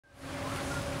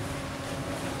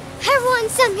everyone,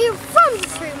 Sam here from the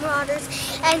Street Marauders,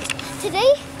 and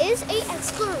today is a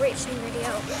exploration video.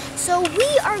 So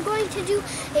we are going to do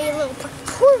a little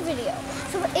parkour video.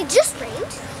 So it just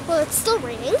rained, well it's still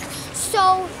raining,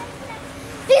 so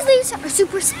these leaves are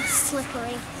super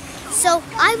slippery. So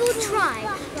I will try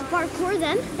to parkour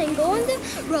them, then go on the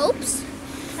ropes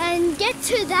and get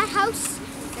to that house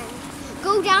and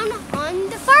go down on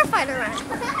the firefighter ramp.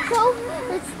 So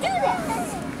let's do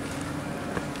this.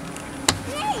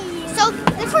 So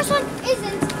the first one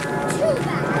isn't too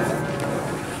bad.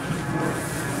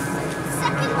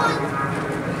 Second one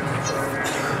is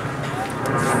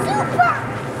super slippery.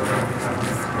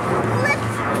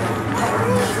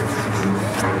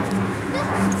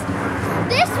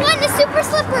 This one is super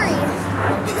slippery.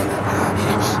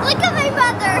 Look at my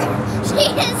mother. She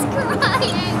is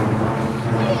crying.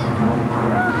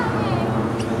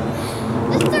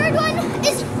 The third one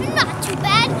is not too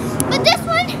bad, but this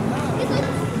one is like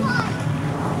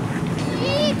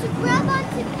to grab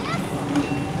onto this.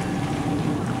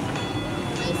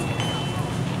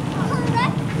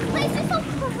 Place yourself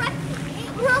correctly,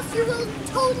 or else you will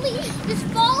totally just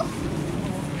fall,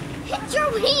 hit your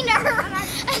wiener,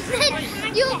 and then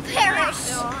you'll perish.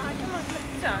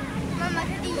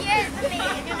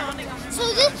 So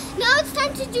now it's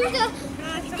time to do the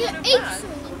apes.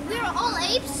 We're all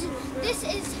apes. This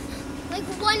is like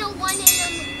 101 in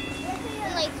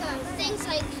like things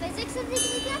like physics and things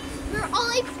like that. We're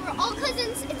all apes, we're all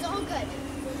cousins, it's all good.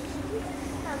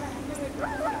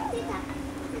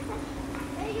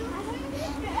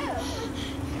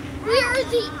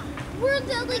 We're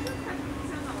the like,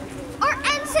 our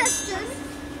ancestors,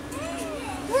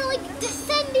 we're like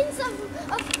descendants of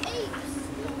apes.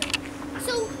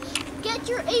 So get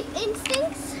your ape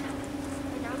instincts,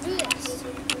 and now do this.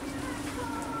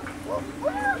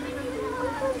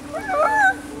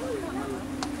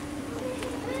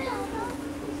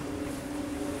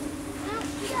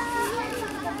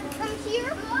 From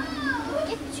here,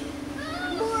 get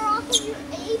more off of your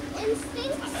ape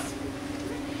instincts.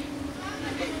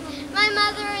 My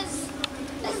mother is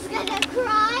gonna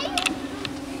cry.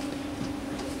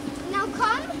 Now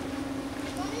come.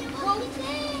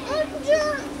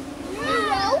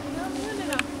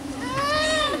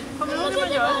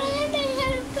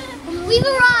 We've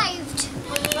arrived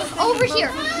over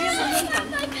here. So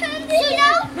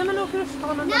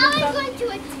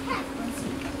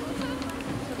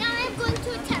now I'm going to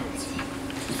attempt.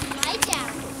 Right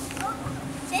down.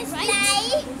 Just right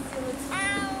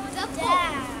the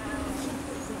down.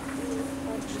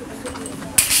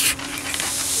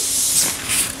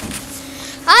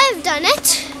 I've done it.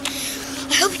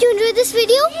 I hope you enjoyed this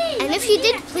video, and if you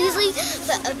did,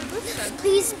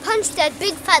 please punch that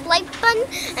big fat like button,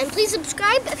 and please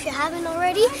subscribe if you haven't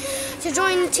already to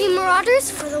join Team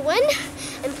Marauders for the win,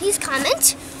 and please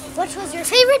comment what was your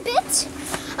favorite bit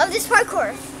of this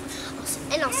parkour,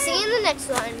 and I'll see you in the next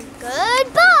one.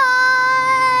 Goodbye.